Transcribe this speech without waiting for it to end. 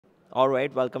All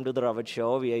right, welcome to the Robert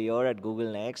Show. We are here at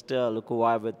Google Next. Look who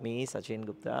I have with me, Sachin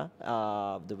Gupta,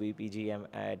 the VPGM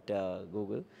at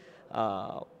Google.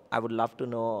 Uh, I would love to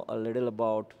know a little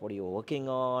about what you're working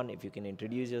on. If you can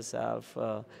introduce yourself,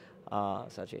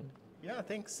 Sachin. Yeah,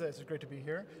 thanks. It's great to be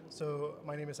here. So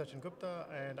my name is Sachin Gupta,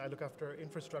 and I look after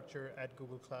infrastructure at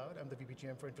Google Cloud. I'm the VP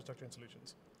GM for Infrastructure and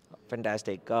Solutions.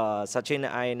 Fantastic.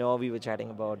 Sachin, I know we were chatting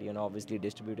about, obviously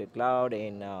distributed cloud,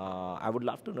 and I would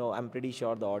love to know, I'm pretty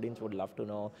sure the audience would love to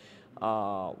know,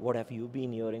 what have you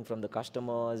been hearing from the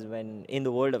customers when, in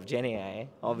the world of GenAI,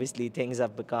 obviously things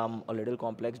have become a little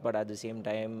complex, but at the same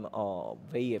time,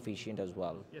 very efficient as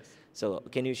well. Yes. So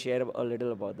can you share a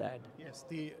little about that? Yes,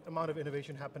 the amount of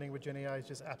innovation happening with GenAI is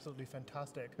just absolutely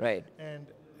fantastic. Right. And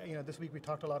this week we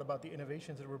talked a lot about the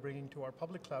innovations that we're bringing to our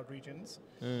public cloud regions,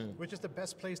 which is the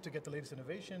best place to get the latest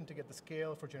innovation, to get the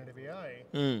scale for generative AI,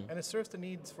 and it serves the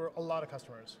needs for a lot of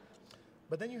customers.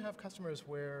 But then you have customers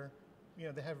where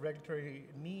they have regulatory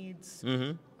needs,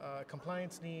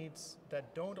 compliance needs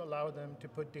that don't allow them to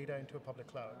put data into a public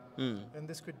cloud. And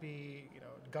this could be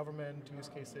government use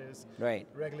cases, Right.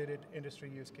 regulated industry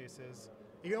use cases.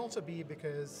 It can also be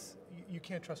because you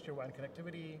can't trust your WAN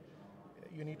connectivity.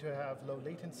 You need to have low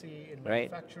latency in Right.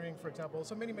 manufacturing, for example.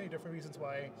 So many different reasons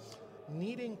why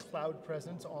needing cloud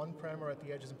presence on-prem or at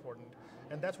the edge is important.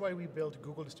 And that's why we built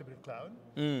Google Distributed Cloud.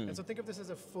 And so think of this as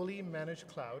a fully managed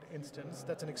cloud instance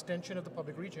that's an extension of the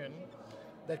public region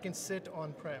that can sit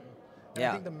on-prem. And Yeah.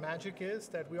 I think the magic is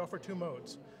that we offer two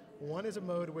modes. One is a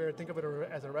mode where think of it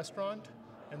as a restaurant,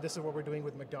 and this is what we're doing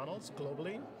with McDonald's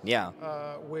globally, Yeah.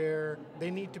 where they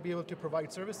need to be able to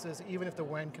provide services even if the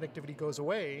WAN connectivity goes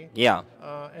away. Yeah.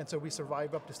 And so we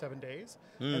survive up to 7 days.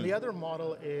 And the other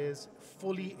model is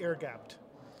fully air-gapped,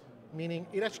 meaning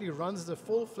it actually runs as a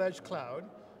full-fledged cloud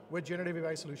with generative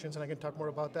AI solutions, and I can talk more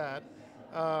about that,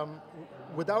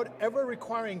 without ever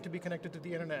requiring to be connected to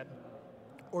the internet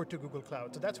or to Google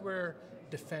Cloud. So that's where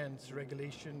defense,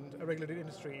 regulated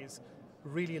industries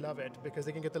really love it because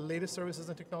they can get the latest services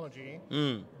and technology,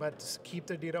 but keep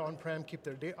their data on-prem, keep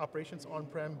their operations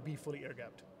on-prem, be fully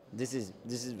air-gapped. This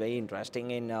is very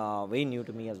interesting and very new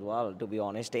to me as well, to be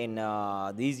honest.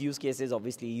 And these use cases,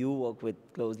 obviously, you work with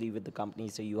closely with the company,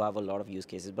 so you have a lot of use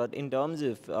cases. But in terms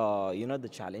of the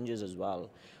challenges as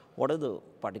well, what are the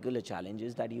particular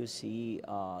challenges that you see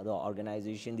the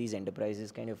organization, these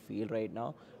enterprises kind of feel right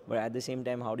now? But at the same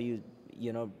time, how do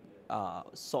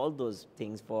solve those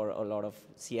things for a lot of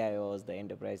CIOs, the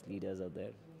enterprise leaders out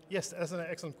there? Yes, that's an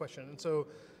excellent question. And so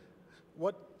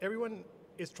what everyone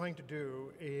is trying to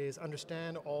do is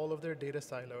understand all of their data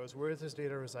silos. Where is this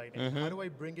data residing? How do I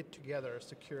bring it together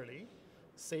securely,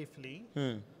 safely?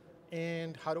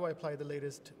 And how do I apply the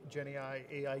latest GenAI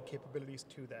AI capabilities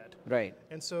to that? Right.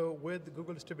 And so with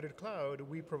Google Distributed Cloud,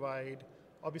 we provide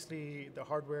obviously the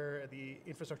hardware, the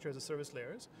infrastructure as a service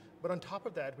layers, but on top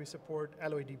of that, we support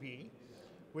AlloyDB,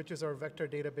 which is our vector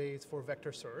database for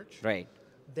vector search. Right.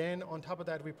 Then on top of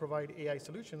that, we provide AI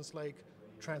solutions like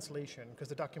translation, because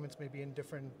the documents may be in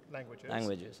different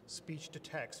languages. Speech to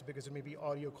text, because there may be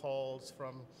audio calls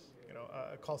from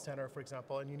a call center, for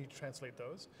example, and you need to translate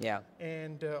those. Yeah.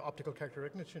 And optical character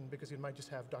recognition, because you might just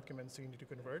have documents you need to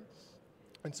convert.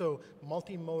 And so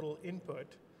multimodal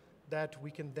input that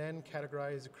we can then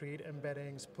categorize, create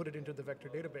embeddings, put it into the vector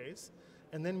database,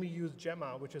 and then we use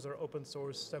Gemma, which is our open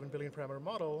source 7 billion parameter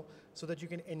model, so that you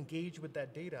can engage with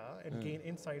that data and gain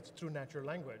insights through natural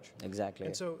language. Exactly.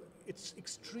 And so it's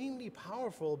extremely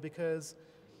powerful because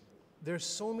there's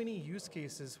so many use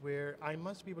cases where I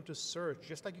must be able to search,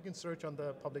 just like you can search on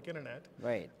the public internet.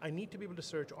 Right. I need to be able to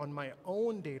search on my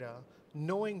own data,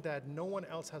 knowing that no one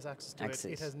else has access to it.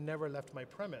 It has never left my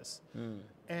premise.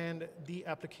 And the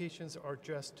applications are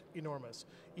just enormous.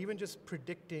 Even just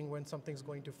predicting when something's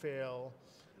going to fail,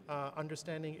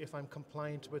 understanding if I'm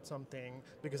compliant with something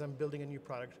because I'm building a new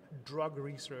product, drug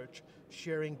research,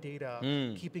 sharing data,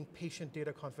 keeping patient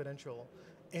data confidential,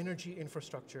 energy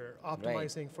infrastructure,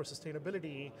 optimizing for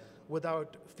sustainability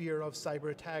without fear of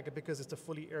cyber attack because it's a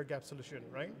fully air-gapped solution,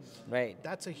 right? Right.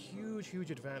 That's a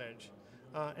huge advantage.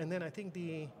 And then I think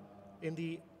in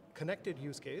the connected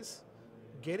use case,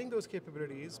 getting those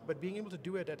capabilities, but being able to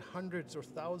do it at hundreds or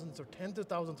thousands or tens of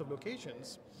thousands of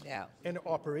locations, and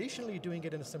operationally doing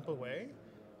it in a simple way,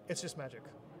 it's just magic.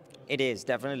 It is,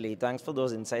 definitely. Thanks for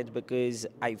those insights, because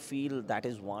I feel that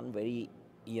is one very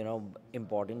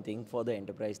important thing for the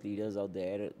enterprise leaders out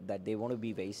there, that they want to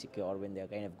be very secure when they're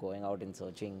kind of going out and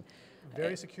searching.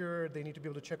 Very secure, they need to be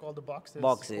able to check all the boxes.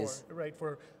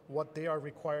 For what they are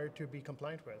required to be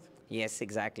compliant with. Yes,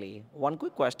 exactly. One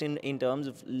quick question in terms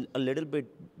of a little bit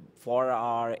for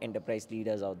our enterprise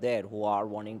leaders out there who are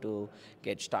wanting to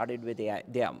get started with AI,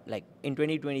 they are like in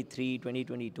 2023,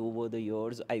 2022 were the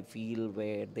years I feel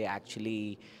where they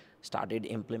actually started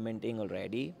implementing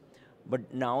already, but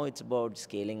now it's about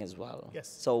scaling as well. Yes.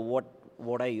 So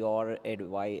what are your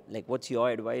advice? Like, what's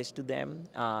your advice to them?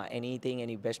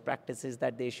 Any best practices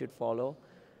that they should follow?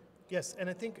 Yes, and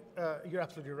I think you're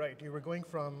absolutely right. You were going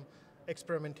from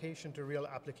experimentation to real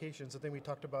applications. I think we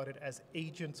talked about it as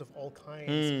agents of all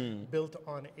kinds built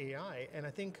on AI. And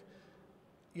I think,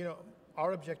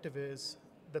 our objective is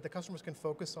that the customers can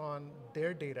focus on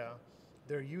their data,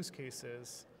 their use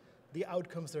cases, the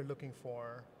outcomes they're looking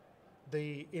for,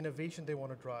 the innovation they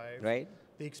want to drive, right,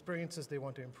 the experiences they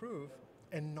want to improve,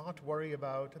 and not worry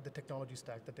about the technology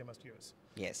stack that they must use.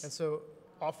 Yes. And so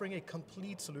offering a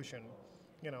complete solution,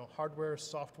 hardware,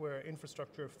 software,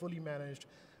 infrastructure, fully managed,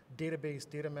 database,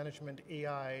 data management,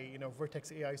 AI,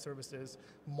 Vertex AI services,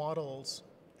 models,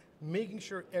 making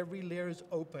sure every layer is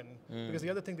open. Because the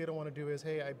other thing they don't want to do is,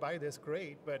 hey, I buy this,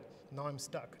 great, but now I'm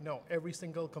stuck. No, every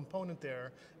single component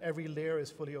there, every layer is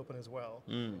fully open as well.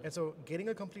 And so getting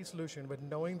a complete solution, but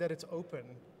knowing that it's open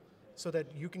so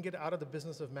that you can get out of the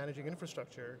business of managing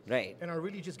infrastructure, right, and are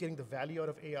really just getting the value out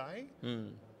of AI,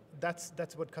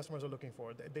 that's what customers are looking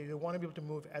for. They want to be able to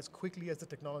move as quickly as the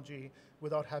technology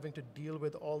without having to deal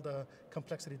with all the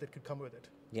complexity that could come with it.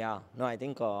 Yeah, no, I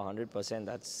think 100%.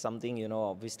 That's something,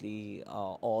 obviously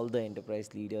all the enterprise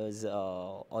leaders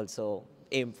also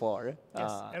aim for.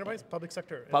 Yes, enterprise, public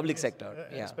sector. Public sector,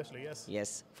 yeah. Especially, yes.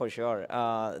 Yes, for sure.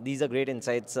 These are great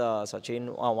insights,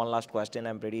 Sachin. One last question.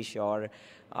 I'm pretty sure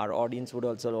our audience would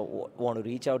also want to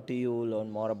reach out to you,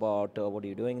 learn more about what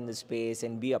you're doing in the space,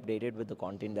 and be updated with the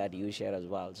content that you share as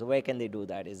well. So where can they do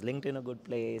that? Is LinkedIn a good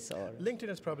place? Or LinkedIn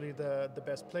is probably the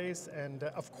best place, and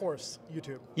of course,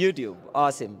 YouTube. YouTube,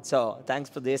 awesome. So thanks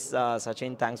for this,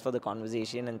 Sachin. Thanks for the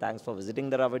conversation, and thanks for visiting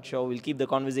the Ravit Show. We'll keep the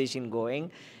conversation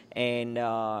going, and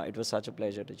it was such a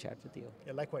pleasure to chat with you.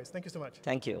 Yeah, likewise. Thank you so much.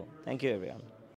 Thank you. Thank you, everyone.